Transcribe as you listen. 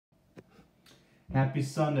Happy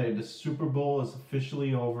Sunday. The Super Bowl is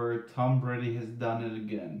officially over. Tom Brady has done it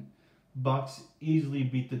again. Bucks easily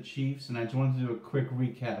beat the Chiefs, and I just wanted to do a quick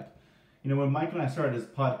recap. When Mike and I started this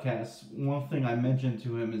podcast, one thing I mentioned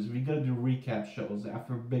to him is we got to do recap shows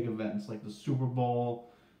after big events like the Super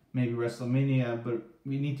Bowl, maybe WrestleMania, but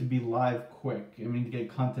we need to be live quick and we need to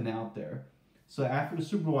get content out there. So after the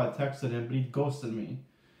Super Bowl, I texted him, but he ghosted me.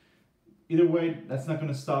 Either way, that's not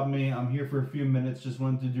going to stop me. I'm here for a few minutes, just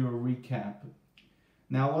wanted to do a recap.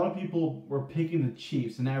 Now, a lot of people were picking the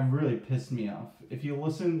Chiefs, and that really pissed me off. If you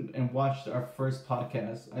listened and watched our first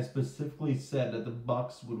podcast, I specifically said that the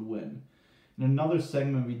Bucks would win. And another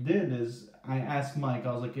segment we did is I asked Mike,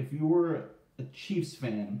 I was like, if you were a Chiefs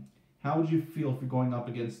fan, how would you feel if you're going up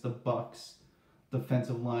against the Bucks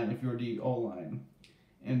defensive line, if you're the O-line?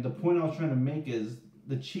 And the point I was trying to make is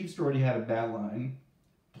the Chiefs already had a bad line,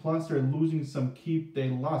 plus they lost some key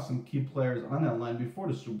players on that line before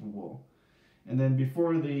the Super Bowl. And then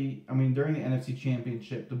during the NFC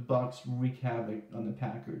Championship, the Bucks wreaked havoc on the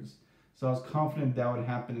Packers. So I was confident that would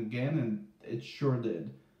happen again, and it sure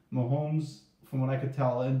did. Mahomes, from what I could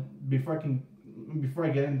tell, and before I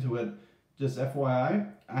get into it, just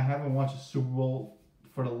FYI, I haven't watched a Super Bowl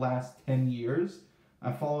for the last 10 years.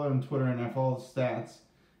 I follow it on Twitter and I follow the stats,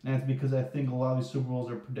 and that's because I think a lot of these Super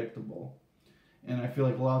Bowls are predictable. And I feel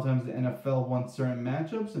like a lot of times the NFL wants certain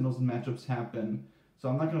matchups, and those matchups happen. So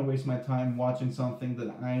I'm not going to waste my time watching something that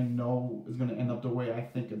I know is going to end up the way I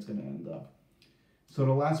think it's going to end up. So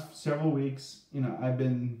the last several weeks,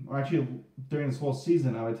 during this whole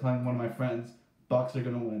season, I was telling one of my friends, Bucks are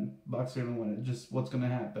going to win. Bucks are going to win. It's just what's going to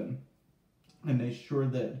happen. And they sure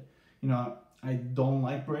did. I don't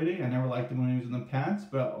like Brady. I never liked him when he was in the Pats,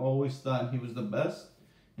 but I always thought he was the best.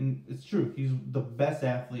 And it's true. He's the best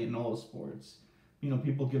athlete in all the sports.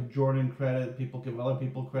 People give Jordan credit. People give other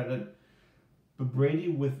people credit. But Brady,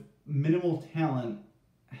 with minimal talent,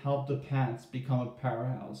 helped the Pats become a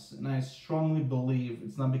powerhouse. And I strongly believe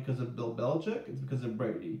it's not because of Bill Belichick, it's because of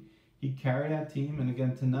Brady. He carried that team, and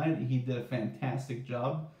again tonight, he did a fantastic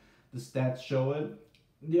job. The stats show it.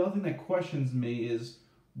 The other thing that questions me is,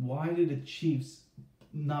 why did the Chiefs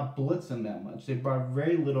not blitz him that much? They brought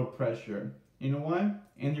very little pressure. You know why?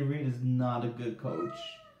 Andy Reid is not a good coach.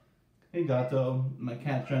 Hey Gato, my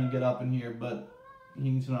cat's trying to get up in here, but he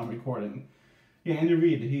needs to know I'm recording. Yeah, Andy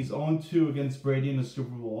Reid, he's 0-2 against Brady in the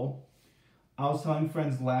Super Bowl. I was telling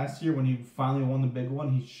friends last year when he finally won the big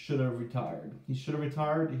one, he should have retired. He should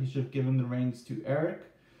have given the reins to Eric.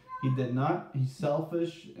 He did not. He's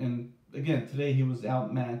selfish, and again, today he was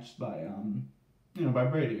outmatched by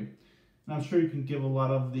Brady. And I'm sure you can give a lot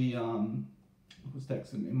of the who's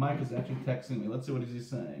texting me? Mike is actually texting me. Let's see what he's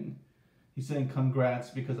saying. He's saying congrats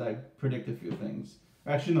because I predict a few things.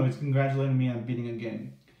 Actually, no, he's congratulating me on beating a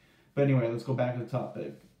game. But anyway, let's go back to the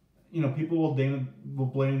topic. People will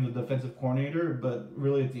blame the defensive coordinator, but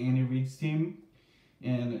really it's Andy Reid's team.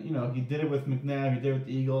 And, he did it with McNabb, he did it with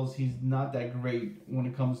the Eagles. He's not that great when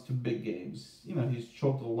it comes to big games. He's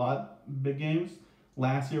choked a lot big games.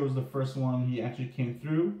 Last year was the first one he actually came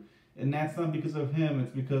through. And that's not because of him,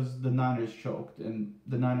 it's because the Niners choked. And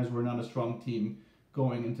the Niners were not a strong team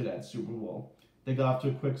going into that Super Bowl. They got off to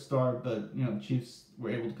a quick start, but, Chiefs were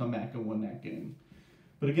able to come back and win that game.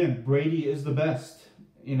 But again, Brady is the best.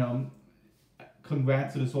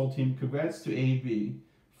 Congrats to this whole team. Congrats to AB,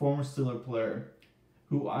 former Steeler player,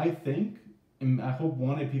 who I think, and I hope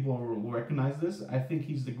one day people will recognize this, I think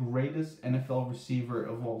he's the greatest NFL receiver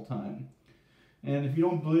of all time. And if you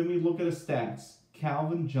don't believe me, look at his stats.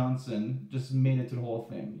 Calvin Johnson just made it to the Hall of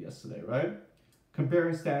Fame yesterday, right? Compare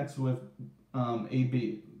his stats with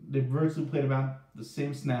AB. They virtually played about the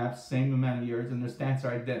same snaps, same amount of years, and their stats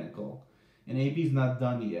are identical. And AB's not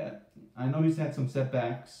done yet. I know he's had some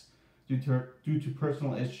setbacks due to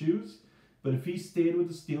personal issues, but if he stayed with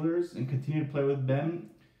the Steelers and continued to play with Ben,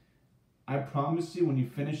 I promise you when he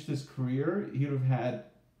finished his career, he would have had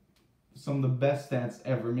some of the best stats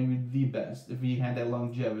ever, maybe the best, if he had that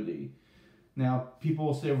longevity. Now, people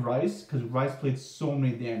will say Rice, because Rice played so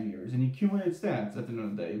many damn years, and he accumulated stats at the end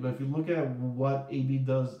of the day. But if you look at what AB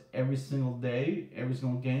does every single day, every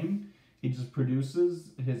single game, he just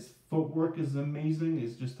produces. His footwork is amazing.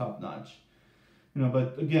 It's just top notch.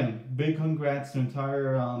 But again, big congrats to the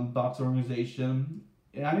entire Bucs organization.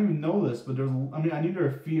 And I didn't even know this, but I knew there were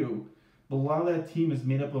a few. But a lot of that team is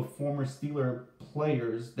made up of former Steeler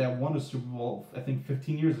players that won the Super Bowl, I think,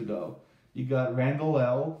 15 years ago. You got Randall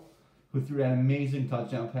L., who threw that amazing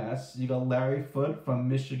touchdown pass. You got Larry Foote from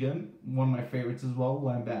Michigan, one of my favorites as well,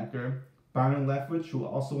 linebacker. Byron Leftwich, who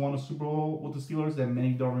also won a Super Bowl with the Steelers that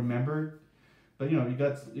many don't remember. But you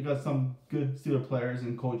got some good Steelers players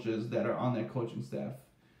and coaches that are on that coaching staff.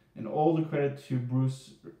 And all the credit to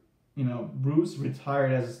Bruce. Bruce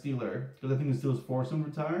retired as a Steeler because I think the Steelers forced him to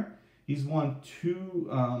retire. He's won two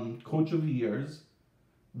Coach of the Years.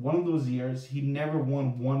 One of those years, he never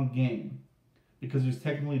won one game because he was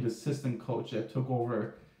technically the assistant coach that took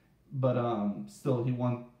over. But still, he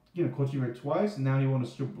won Coach of the Year twice, and now he won a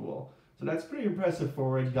Super Bowl. So that's pretty impressive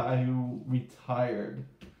for a guy who retired.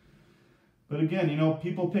 But again,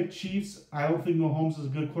 people pick Chiefs. I don't think Mahomes is a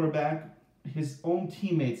good quarterback. His own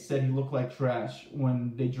teammates said he looked like trash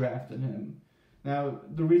when they drafted him. Now,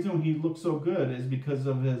 the reason he looks so good is because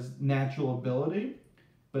of his natural ability,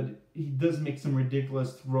 but he does make some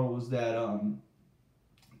ridiculous throws that,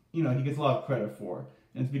 he gets a lot of credit for.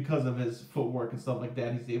 And it's because of his footwork and stuff like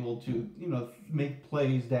that, he's able to, make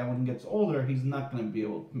plays that when he gets older, he's not going to be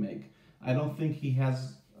able to make. I don't think he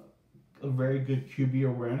has a very good QB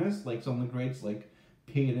awareness like some of the greats like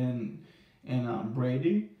Peyton and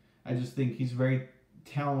Brady. I just think he's very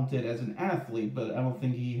talented as an athlete, but I don't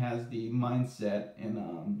think he has the mindset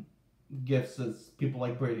and gifts as people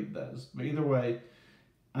like Brady does. But either way,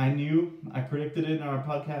 I predicted it in our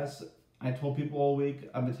podcast. I told people all week,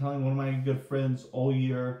 I've been telling one of my good friends all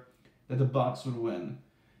year that the Bucs would win.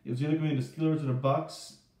 It was either going to be the Steelers or the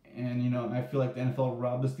Bucs, and I feel like the NFL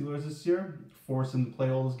robbed the Steelers this year, forced them to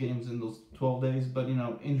play all those games in those 12 days, but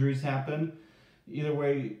injuries happen. Either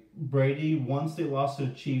way, Brady, once they lost to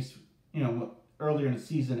the Chiefs, earlier in the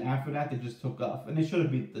season, after that, they just took off. And they should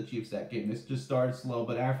have beat the Chiefs that game. They just started slow.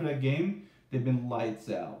 But after that game, they've been lights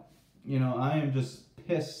out. I am just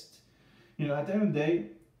pissed. At the end of the day,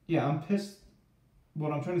 I'm pissed.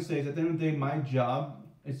 What I'm trying to say is at the end of the day, my job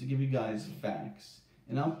is to give you guys facts.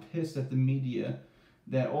 And I'm pissed at the media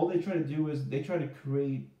that all they try to do is they try to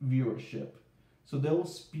create viewership. So they'll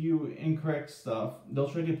spew incorrect stuff. They'll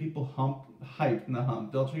try to get people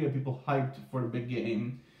hyped. They'll try to get people hyped for the big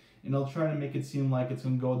game, and they'll try to make it seem like it's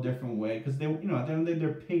gonna go a different way because they, at the end of the day,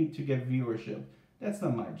 they're paid to get viewership. That's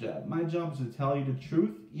not my job. My job is to tell you the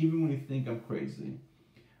truth, even when you think I'm crazy.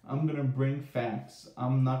 I'm gonna bring facts.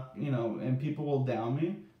 I'm not, and people will doubt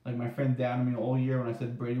me. Like my friend doubted me all year when I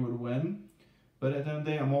said Brady would win. But at the end of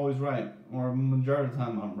the day, I'm always right, or majority of the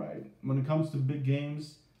time I'm right. When it comes to big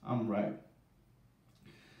games, I'm right.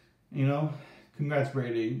 Congrats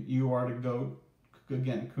Brady, you are the GOAT.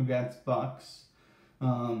 Again, congrats Bucs.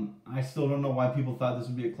 I still don't know why people thought this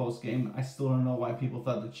would be a close game. I still don't know why people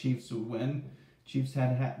thought the Chiefs would win.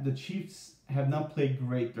 The Chiefs have not played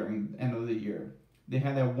great during the end of the year. They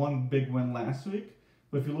had that one big win last week,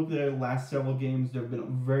 but if you look at their last several games, they've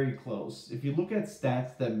been very close. If you look at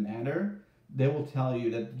stats that matter, they will tell you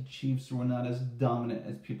that the Chiefs were not as dominant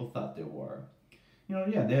as people thought they were. They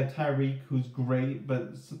have Tyreek, who's great,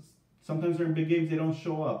 but sometimes during big games they don't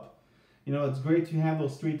show up. It's great to have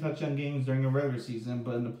those 3 touchdown games during a regular season,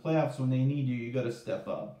 but in the playoffs when they need you, you got to step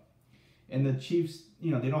up. And the Chiefs, they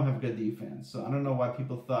don't have a good defense, so I don't know why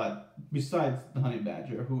people thought, besides the Honey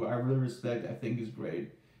Badger, who I really respect, I think is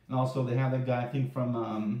great. And also they have that guy, I think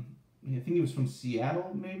he was from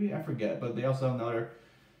Seattle, maybe? I forget, but they also have another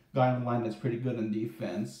guy on the line that's pretty good in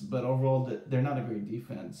defense, but overall they're not a great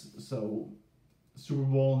defense. So Super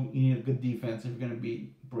Bowl, you need a good defense if you're going to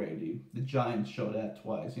beat Brady. The Giants showed that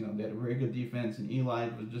twice. They had a very good defense, and Eli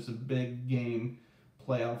was just a big game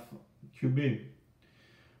playoff QB.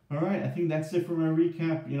 All right, I think that's it for my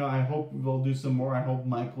recap. I hope we'll do some more. I hope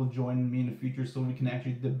Mike will join me in the future so we can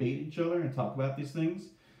actually debate each other and talk about these things.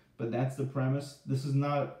 But that's the premise. This is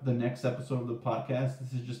not the next episode of the podcast.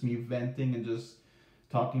 This is just me venting and just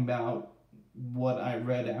talking about what I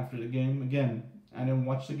read after the game. Again, I didn't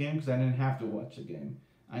watch the game because I didn't have to watch the game.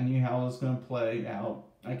 I knew how it was going to play out.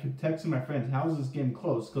 I kept texting my friends, how is this game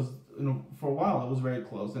close? Because for a while it was very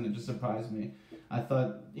close and it just surprised me. I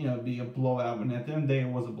thought, it'd be a blowout, and at the end of the day it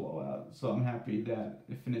was a blowout. So I'm happy that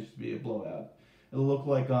it finished to be a blowout. It looked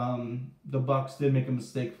like the Bucs did make a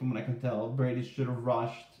mistake from what I can tell. Brady should have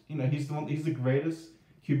rushed. He's the greatest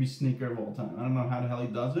QB sneaker of all time. I don't know how the hell he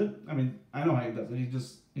does it. I mean, I know how he does it.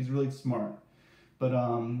 He's really smart. But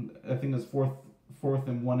I think it was fourth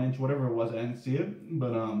and 1 inch, whatever it was. I didn't see it,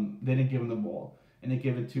 but they didn't give him the ball, and they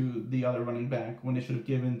gave it to the other running back when they should have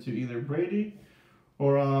given to either Brady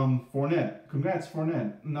or Fournette. Congrats,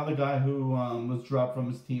 Fournette, another guy who was dropped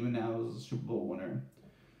from his team and now is a Super Bowl winner.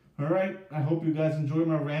 All right, I hope you guys enjoyed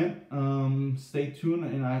my rant. Stay tuned,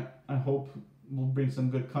 and I hope we'll bring some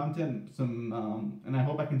good content. And I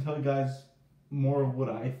hope I can tell you guys more of what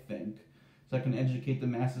I think, so I can educate the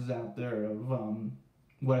masses out there of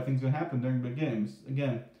what I think is going to happen during big games.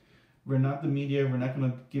 Again, we're not the media. We're not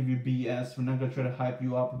going to give you BS. We're not going to try to hype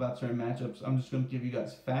you up about certain matchups. I'm just going to give you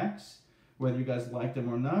guys facts, whether you guys like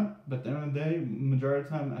them or not. But at the end of the day, majority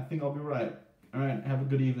of the time, I think I'll be right. All right. Have a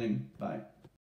good evening. Bye.